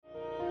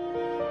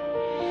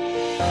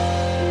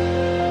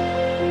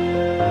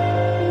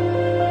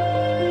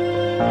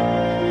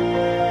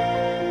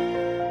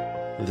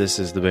This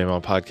is the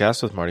Baymall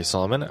Podcast with Marty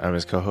Solomon. I'm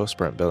his co-host,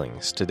 Brent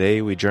Billings.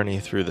 Today, we journey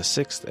through the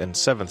 6th and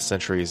 7th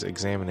centuries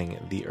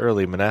examining the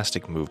early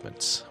monastic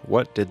movements.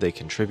 What did they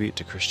contribute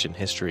to Christian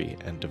history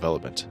and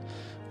development?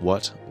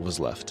 What was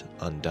left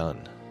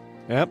undone?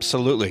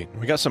 Absolutely.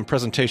 We got some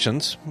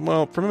presentations.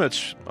 Well, pretty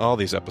much all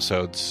these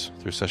episodes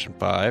through session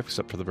 5,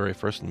 except for the very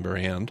first and the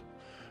very end.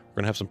 We're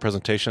going to have some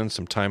presentations,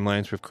 some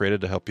timelines we've created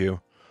to help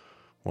you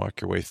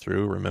walk your way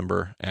through.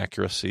 Remember,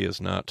 accuracy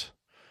is not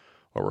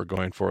what we're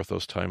going for with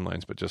those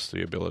timelines, but just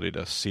the ability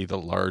to see the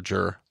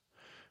larger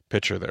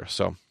picture there.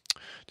 So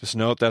just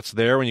note that's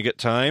there when you get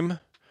time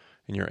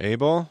and you're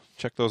able.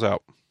 Check those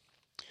out.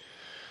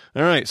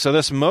 All right, so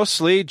this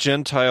mostly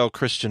Gentile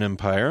Christian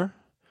empire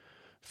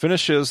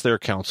finishes their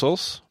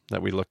councils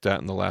that we looked at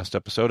in the last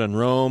episode, and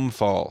Rome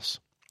falls.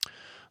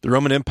 The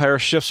Roman Empire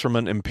shifts from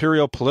an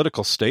imperial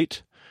political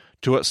state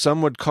to what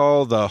some would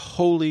call the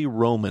Holy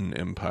Roman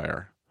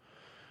Empire.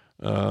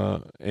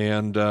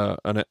 And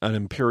an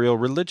imperial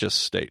religious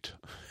state.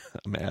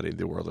 I'm adding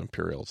the word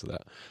imperial to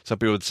that. Some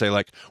people would say,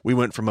 like, we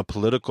went from a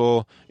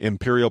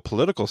imperial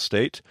political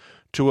state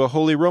to a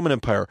Holy Roman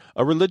Empire,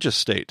 a religious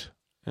state.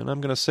 And I'm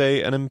going to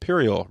say an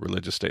imperial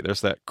religious state.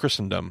 There's that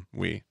Christendom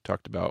we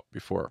talked about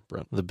before,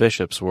 Brent. The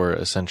bishops were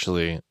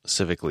essentially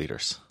civic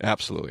leaders.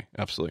 Absolutely,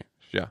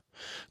 yeah.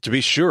 To be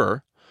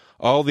sure,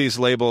 all these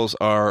labels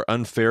are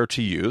unfair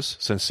to use,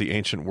 since the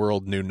ancient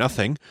world knew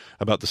nothing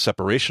about the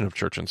separation of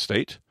church and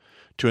state.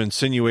 To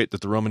insinuate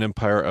that the Roman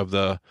Empire of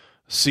the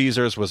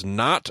Caesars was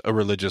not a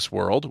religious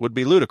world would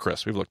be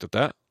ludicrous. We've looked at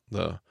that.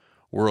 The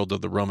world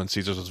of the Roman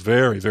Caesars was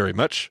very, very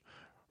much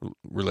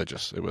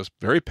religious. It was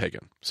very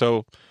pagan.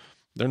 So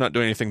they're not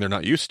doing anything they're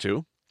not used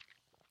to.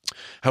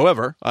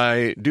 However,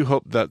 I do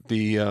hope that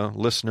the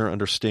listener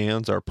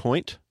understands our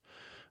point.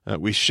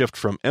 We shift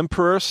from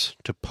emperors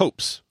to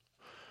popes,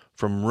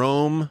 from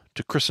Rome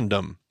to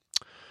Christendom.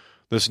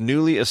 This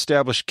newly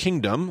established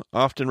kingdom,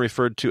 often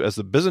referred to as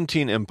the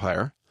Byzantine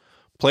Empire,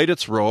 played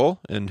its role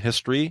in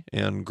history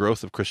and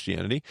growth of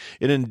Christianity.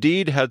 It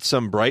indeed had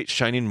some bright,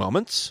 shining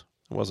moments.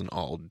 It wasn't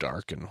all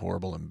dark and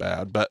horrible and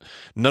bad, but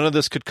none of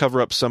this could cover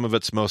up some of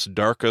its most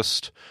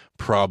darkest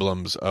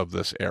problems of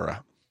this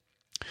era.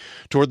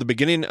 Toward the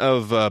beginning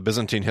of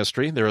Byzantine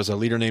history, there was a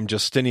leader named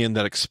Justinian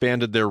that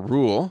expanded their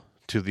rule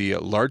to the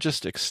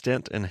largest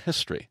extent in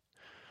history.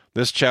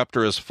 This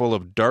chapter is full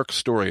of dark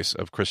stories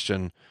of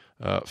Christian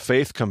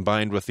faith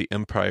combined with the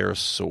empire's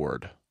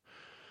sword.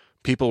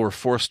 People were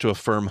forced to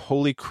affirm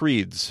holy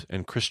creeds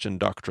and Christian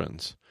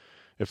doctrines.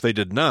 If they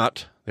did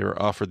not, they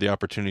were offered the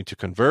opportunity to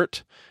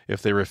convert.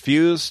 If they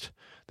refused,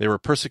 they were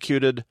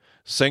persecuted,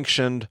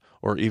 sanctioned,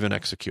 or even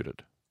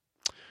executed.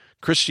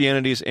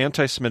 Christianity's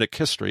anti-Semitic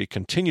history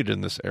continued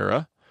in this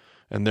era,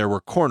 and there were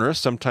corners,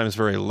 sometimes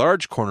very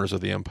large corners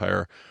of the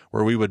empire,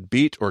 where we would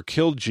beat or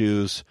kill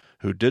Jews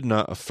who did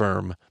not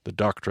affirm the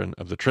doctrine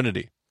of the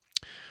Trinity.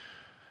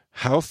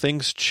 How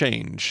things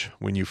change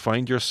when you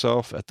find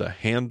yourself at the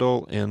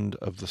handle end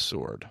of the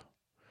sword.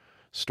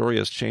 Story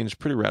has changed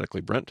pretty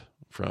radically, Brent,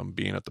 from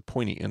being at the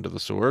pointy end of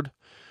the sword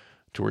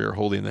to where you're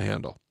holding the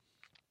handle.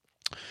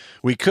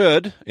 We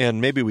could,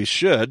 and maybe we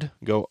should,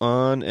 go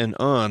on and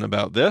on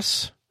about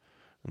this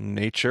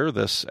nature,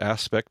 this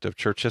aspect of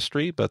church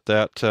history, but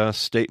that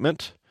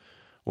statement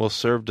will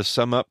serve to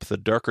sum up the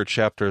darker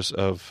chapters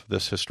of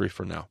this history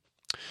for now.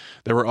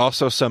 There were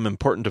also some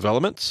important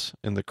developments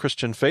in the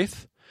Christian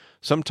faith,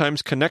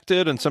 sometimes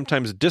connected and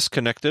sometimes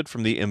disconnected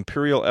from the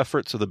imperial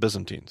efforts of the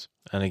Byzantines.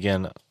 And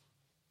again,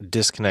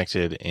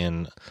 disconnected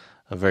in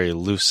a very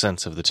loose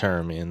sense of the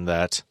term, in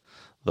that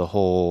the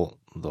whole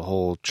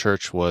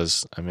church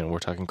was, we're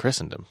talking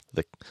Christendom,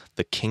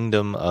 the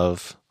kingdom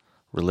of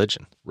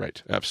religion.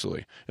 Right,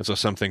 absolutely. And so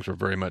some things were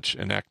very much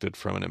enacted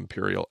from an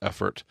imperial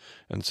effort,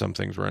 and some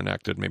things were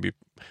enacted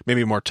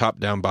maybe more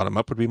top-down,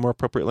 bottom-up would be more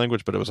appropriate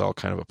language, but it was all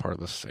kind of a part of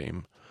the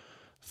same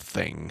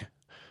thing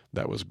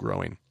that was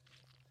growing.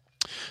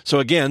 So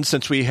again,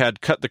 since we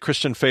had cut the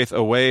Christian faith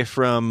away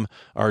from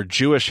our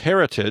Jewish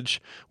heritage,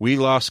 we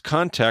lost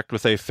contact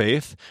with a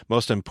faith,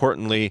 most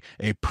importantly,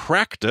 a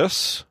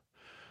practice.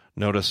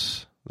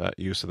 Notice that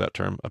use of that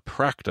term, a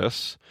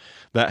practice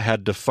that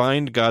had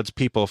defined God's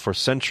people for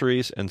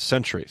centuries and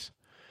centuries.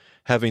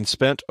 Having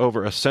spent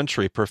over a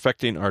century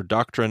perfecting our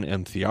doctrine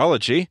and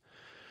theology,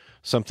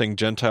 something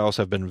Gentiles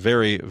have been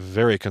very,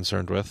 very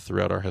concerned with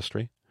throughout our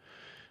history,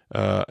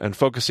 and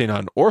focusing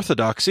on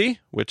orthodoxy,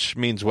 which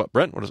means what,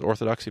 Brent? What does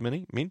orthodoxy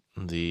mean?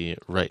 The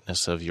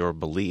rightness of your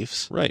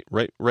beliefs.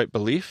 Right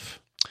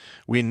belief.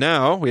 We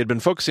had been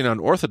focusing on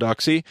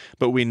orthodoxy,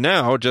 but we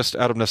now, just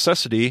out of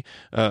necessity,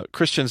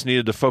 Christians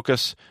needed to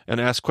focus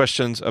and ask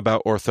questions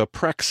about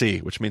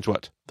orthopraxy, which means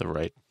what? The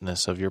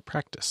rightness of your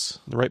practice.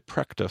 The right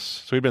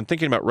practice. So we've been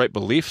thinking about right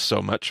belief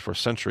so much for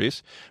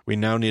centuries, we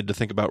now need to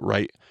think about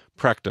right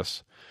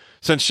practice.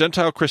 Since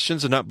Gentile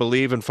Christians did not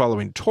believe in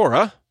following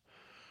Torah,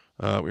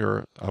 We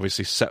were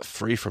obviously set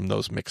free from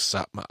those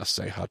miksat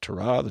ma'aseh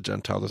haTorah. The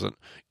Gentile doesn't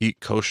eat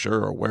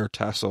kosher or wear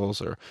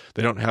tassels, or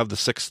they don't have the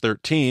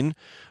 613.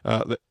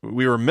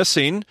 We were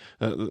missing,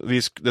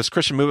 this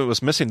Christian movement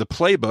was missing the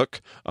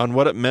playbook on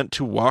what it meant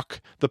to walk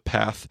the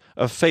path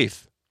of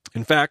faith.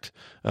 In fact,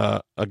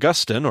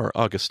 Augustine, or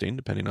Augustine,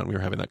 depending on, we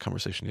were having that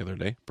conversation the other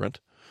day, Brent.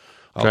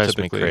 Drives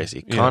me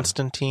crazy. Yeah.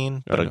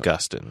 Constantine, but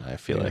Augustine, I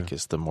feel like,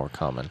 is the more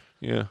common.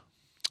 Yeah,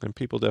 and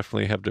people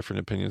definitely have different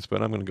opinions,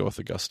 but I'm going to go with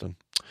Augustine.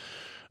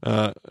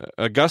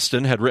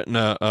 Augustine had written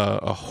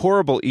a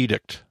horrible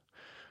edict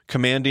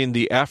commanding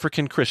the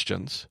African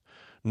Christians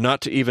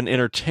not to even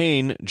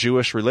entertain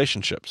Jewish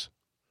relationships.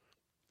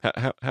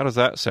 How does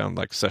that sound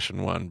like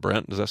session 1,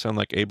 Brent? Does that sound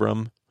like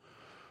Abram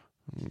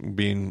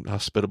being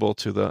hospitable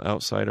to the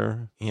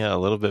outsider? Yeah, a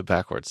little bit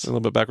backwards. A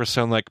little bit backwards.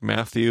 Sound like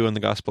Matthew in the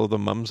Gospel of the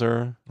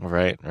Mumser?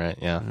 Right,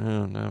 yeah.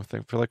 No, I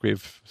feel like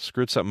we've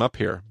screwed something up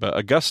here. But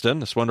Augustine,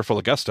 this wonderful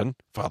Augustine,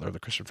 father of the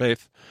Christian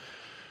faith,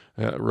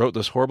 wrote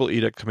this horrible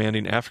edict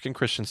commanding African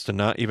Christians to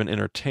not even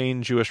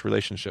entertain Jewish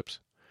relationships.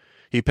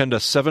 He penned a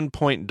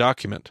 7-point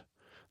document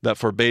that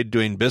forbade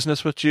doing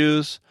business with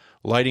Jews,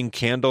 lighting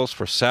candles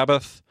for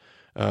Sabbath.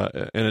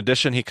 In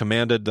addition, he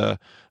commanded that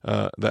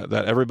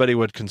everybody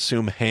would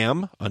consume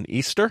ham on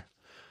Easter.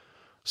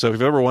 So if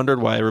you've ever wondered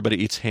why everybody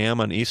eats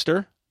ham on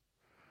Easter,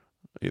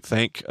 you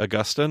thank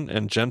Augustine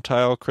and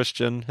Gentile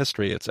Christian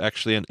history. It's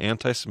actually an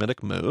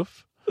anti-Semitic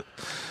move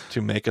to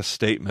make a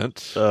statement.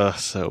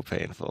 So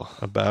painful.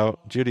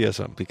 About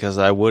Judaism. Because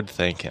I would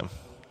thank him.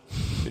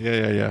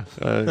 Yeah.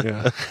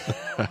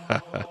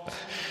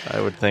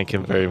 I would thank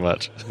him very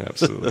much.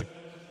 Absolutely.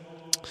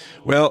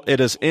 Well, it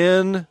is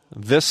in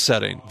this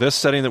setting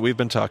that we've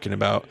been talking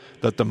about,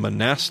 that the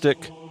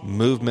monastic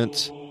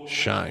movements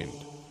shined.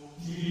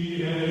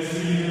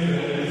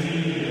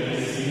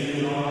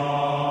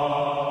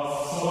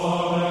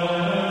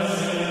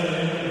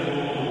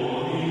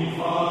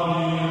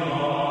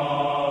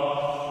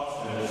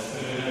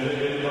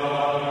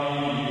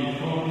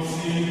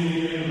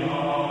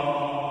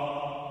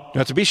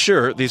 Now, to be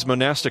sure, these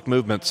monastic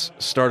movements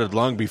started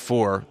long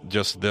before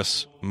just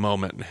this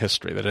moment in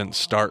history. They didn't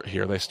start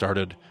here. They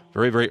started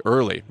very, very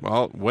early,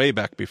 well, way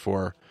back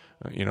before,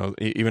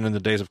 even in the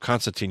days of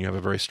Constantine, you have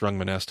a very strong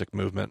monastic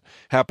movement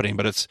happening.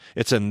 But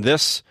it's in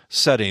this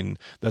setting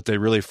that they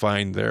really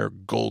find their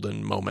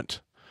golden moment.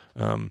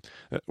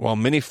 While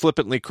many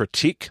flippantly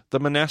critique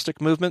the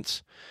monastic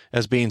movements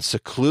as being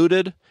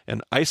secluded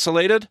and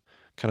isolated,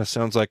 kind of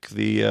sounds like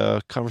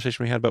the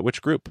conversation we had about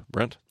which group,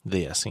 Brent?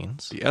 The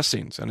Essenes. The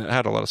Essenes, and it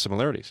had a lot of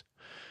similarities.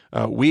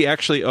 We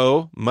actually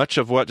owe much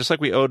of what, just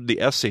like we owed the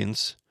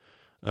Essenes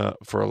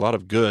for a lot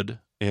of good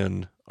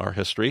in our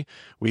history,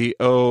 we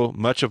owe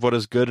much of what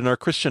is good in our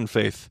Christian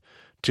faith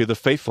to the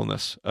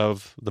faithfulness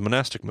of the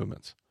monastic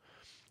movements.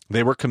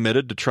 They were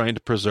committed to trying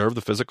to preserve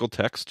the physical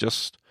text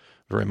just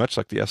very much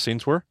like the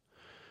Essenes were.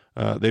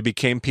 They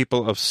became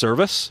people of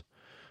service.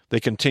 They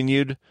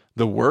continued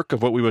the work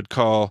of what we would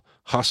call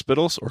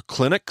hospitals or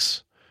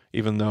clinics,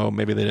 even though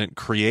maybe they didn't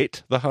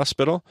create the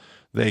hospital.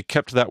 They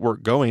kept that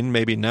work going,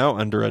 maybe now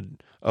under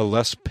a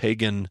less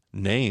pagan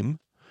name,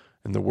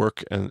 in the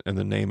work and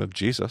the name of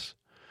Jesus.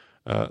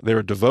 They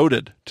were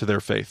devoted to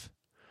their faith.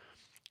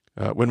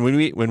 When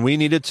we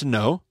needed to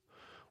know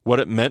what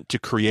it meant to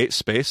creating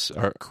space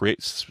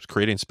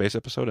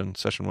episode in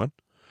session 1,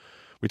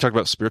 we talked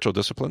about spiritual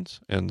disciplines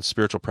and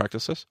spiritual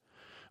practices.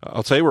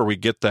 I'll tell you where we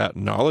get that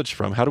knowledge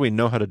from. How do we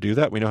know how to do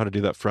that? We know how to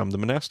do that from the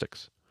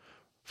monastics,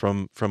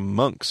 from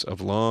monks of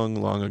long,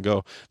 long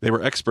ago. They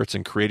were experts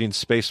in creating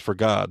space for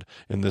God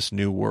in this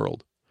new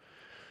world.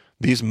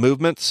 These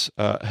movements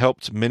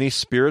helped many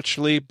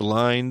spiritually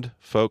blind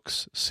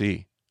folks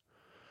see.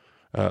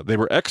 They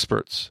were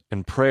experts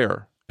in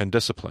prayer and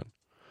discipline,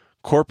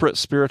 corporate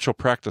spiritual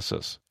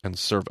practices, and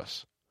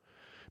service.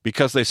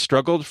 Because they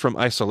struggled from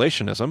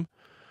isolationism,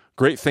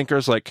 great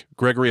thinkers like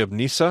Gregory of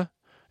Nyssa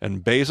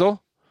and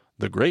Basil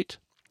the Great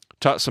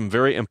taught some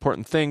very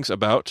important things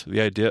about the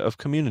idea of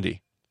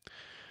community.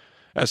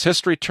 As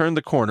history turned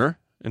the corner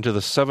into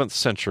the 7th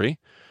century,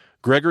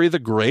 Gregory the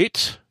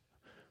Great,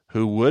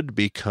 who would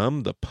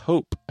become the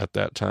Pope at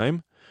that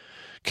time,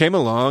 came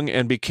along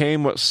and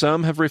became what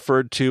some have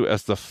referred to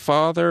as the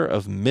father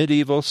of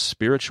medieval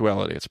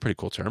spirituality. It's a pretty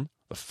cool term,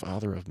 the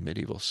father of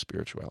medieval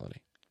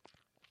spirituality.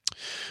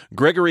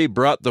 Gregory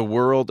brought the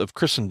world of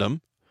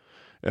Christendom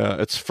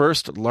its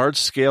first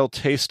large-scale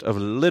taste of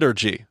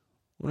liturgy.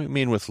 What do you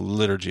mean with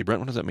liturgy, Brent?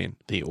 What does that mean?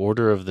 The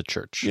order of the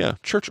church. Yeah,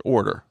 church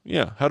order.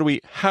 Yeah. How do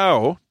we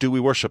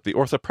worship? The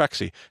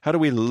orthopraxy. How do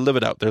we live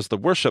it out? There's the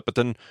worship, but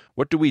then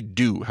what do we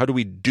do? How do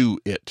we do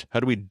it? How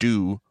do we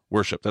do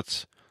worship?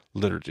 That's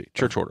liturgy,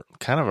 church order.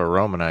 Kind of a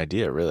Roman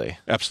idea, really.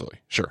 Absolutely.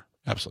 Sure.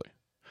 Absolutely.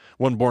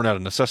 One born out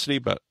of necessity,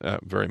 but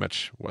very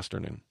much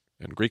Western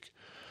and Greek.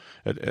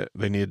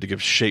 They needed to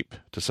give shape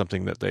to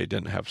something that they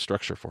didn't have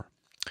structure for.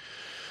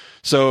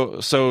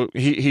 So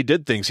he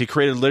did things. He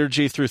created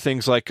liturgy through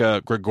things like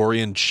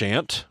Gregorian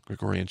chant.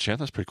 Gregorian chant,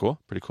 that's pretty cool.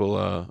 Pretty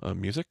cool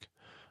music.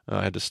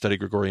 I had to study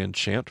Gregorian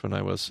chant when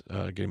I was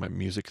getting my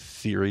music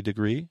theory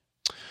degree.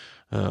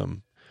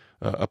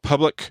 a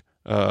public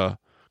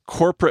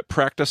corporate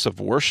practice of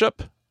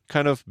worship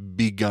kind of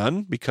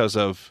begun because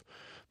of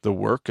the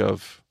work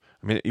of,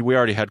 I mean, we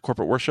already had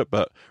corporate worship,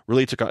 but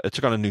really it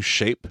took on a new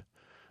shape.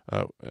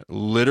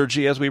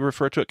 Liturgy, as we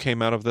refer to it,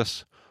 came out of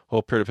this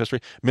whole period of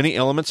history. Many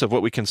elements of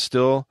what we can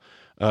still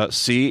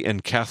see in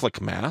Catholic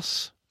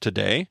Mass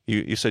today.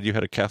 You said you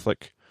had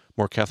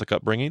more Catholic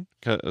upbringing,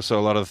 so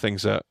a lot of the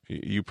things that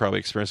you probably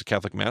experienced at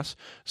Catholic Mass,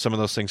 some of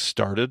those things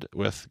started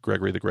with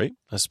Gregory the Great.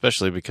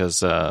 Especially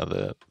because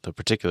the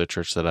particular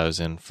church that I was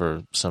in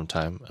for some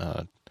time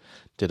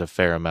did a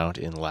fair amount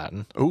in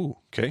Latin. Oh,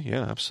 okay,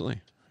 yeah,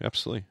 absolutely.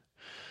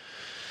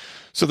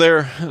 So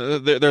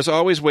there's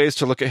always ways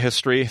to look at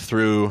history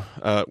through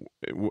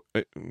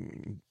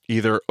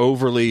either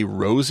overly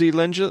rosy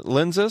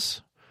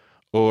lenses,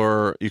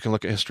 or you can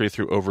look at history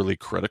through overly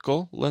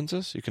critical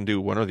lenses. You can do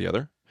one or the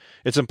other.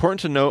 It's important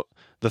to note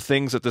the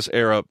things that this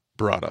era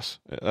brought us.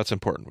 That's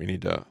important. We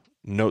need to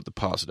note the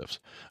positives.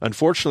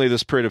 Unfortunately,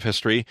 this period of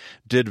history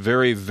did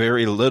very,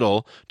 very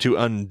little to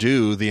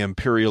undo the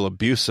imperial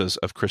abuses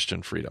of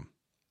Christian freedom.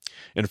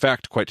 In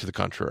fact, quite to the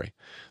contrary.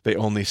 They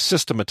only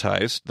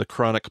systematized the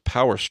chronic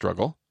power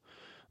struggle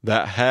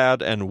that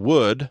had and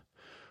would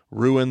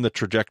ruin the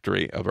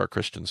trajectory of our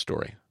Christian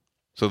story.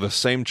 So the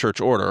same church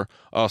order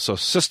also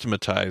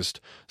systematized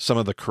some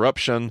of the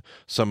corruption,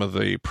 some of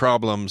the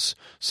problems,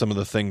 some of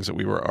the things that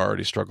we were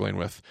already struggling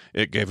with.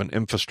 It gave an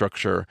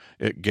infrastructure,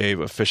 it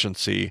gave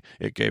efficiency,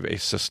 it gave a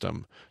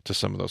system to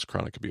some of those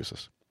chronic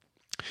abuses.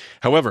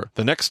 However,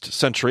 the next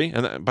century,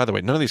 and by the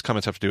way, none of these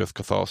comments have to do with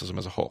Catholicism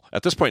as a whole.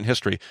 At this point in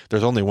history,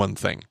 there's only one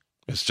thing.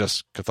 It's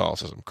just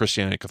Catholicism.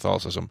 Christianity and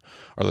Catholicism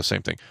are the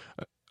same thing.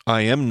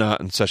 I am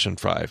not in session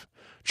 5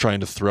 trying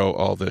to throw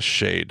all this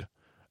shade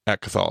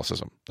at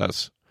Catholicism.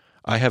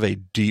 I have a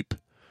deep,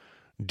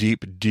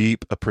 deep,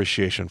 deep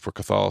appreciation for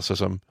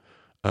Catholicism.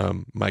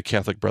 My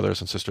Catholic brothers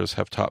and sisters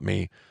have taught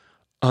me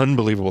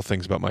unbelievable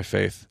things about my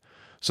faith.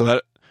 So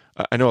that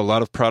I know a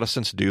lot of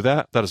Protestants do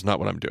that. That is not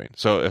what I'm doing.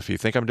 So if you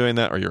think I'm doing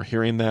that or you're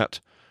hearing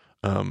that,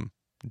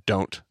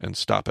 don't and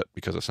stop it,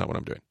 because it's not what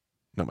I'm doing.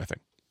 Not my thing.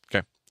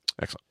 Okay,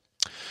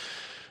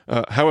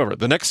 excellent. However,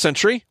 the next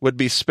century would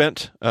be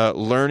spent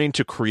learning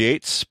to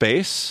create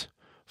space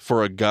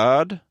for a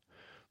God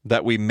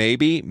that we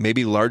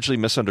maybe largely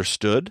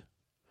misunderstood.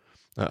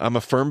 I'm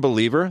a firm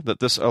believer that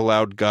this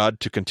allowed God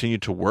to continue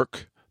to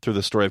work through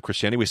the story of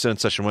Christianity. We said in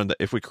session 1 that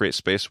if we create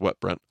space, what,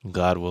 Brent?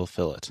 God will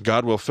fill it.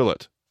 God will fill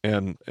it.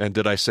 And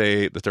did I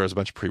say that there was a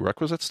bunch of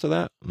prerequisites to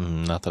that?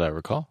 Not that I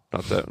recall.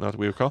 Not that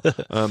we recall.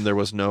 There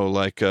was no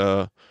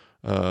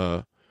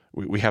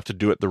we have to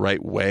do it the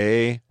right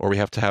way, or we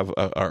have to have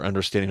our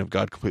understanding of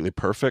God completely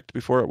perfect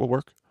before it will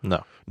work.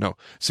 No.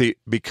 See,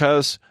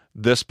 because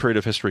this period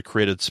of history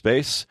created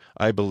space,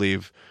 I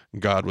believe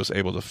God was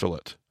able to fill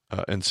it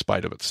in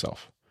spite of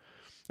itself.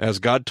 As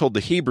God told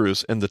the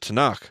Hebrews in the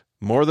Tanakh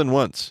more than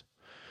once,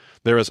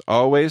 there is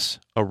always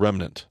a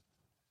remnant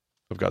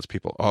of God's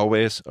people,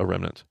 always a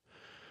remnant.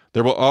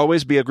 There will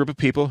always be a group of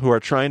people who are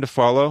trying to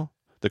follow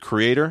the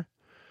Creator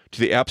to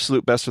the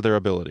absolute best of their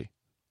ability,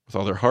 with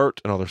all their heart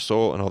and all their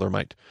soul and all their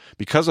might.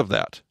 Because of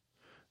that,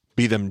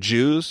 be them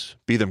Jews,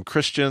 be them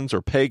Christians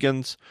or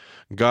pagans,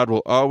 God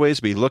will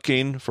always be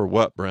looking for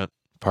what, Brent?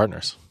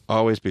 Partners.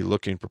 Always be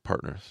looking for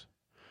partners.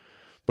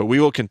 But we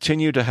will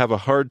continue to have a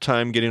hard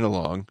time getting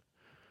along,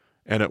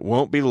 and it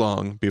won't be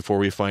long before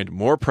we find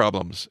more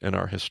problems in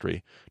our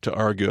history to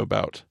argue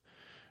about.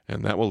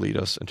 And that will lead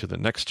us into the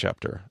next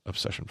chapter of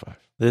session 5.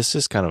 This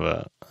is kind of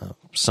a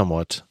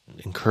somewhat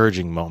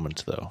encouraging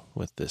moment, though,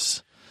 with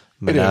this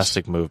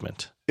monastic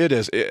movement. It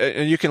is.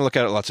 And you can look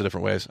at it lots of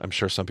different ways. I'm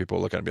sure some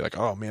people look at it and be like,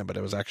 oh man, but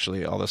it was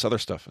actually all this other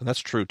stuff. And that's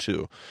true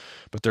too.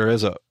 But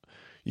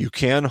you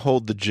can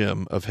hold the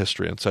gem of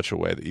history in such a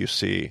way that you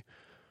see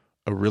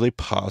a really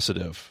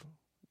positive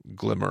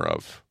glimmer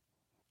of,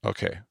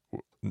 okay,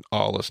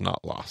 all is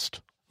not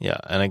lost. Yeah,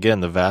 and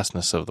again, the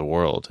vastness of the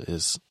world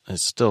is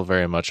still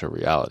very much a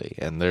reality,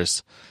 and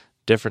there's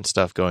different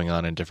stuff going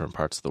on in different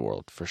parts of the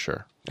world, for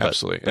sure.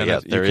 Absolutely. But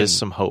yeah, there is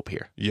some hope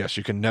here. Yes,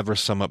 you can never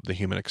sum up the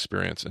human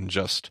experience in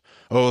just,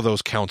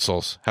 those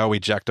councils, how we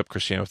jacked up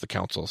Christianity with the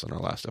councils in our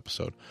last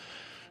episode.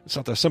 It's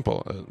not that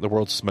simple. The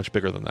world's much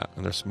bigger than that,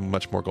 and there's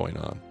much more going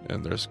on,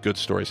 and there's good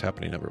stories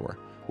happening everywhere.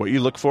 What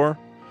you look for,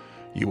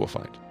 you will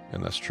find,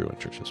 and that's true in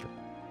church history.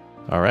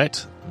 All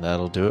right,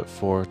 that'll do it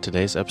for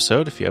today's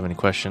episode. If you have any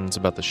questions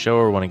about the show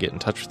or want to get in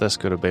touch with us,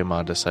 go to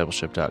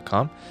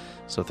BEMAdiscipleship.com.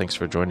 So thanks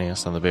for joining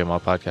us on the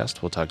BEMA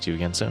Podcast. We'll talk to you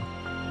again soon.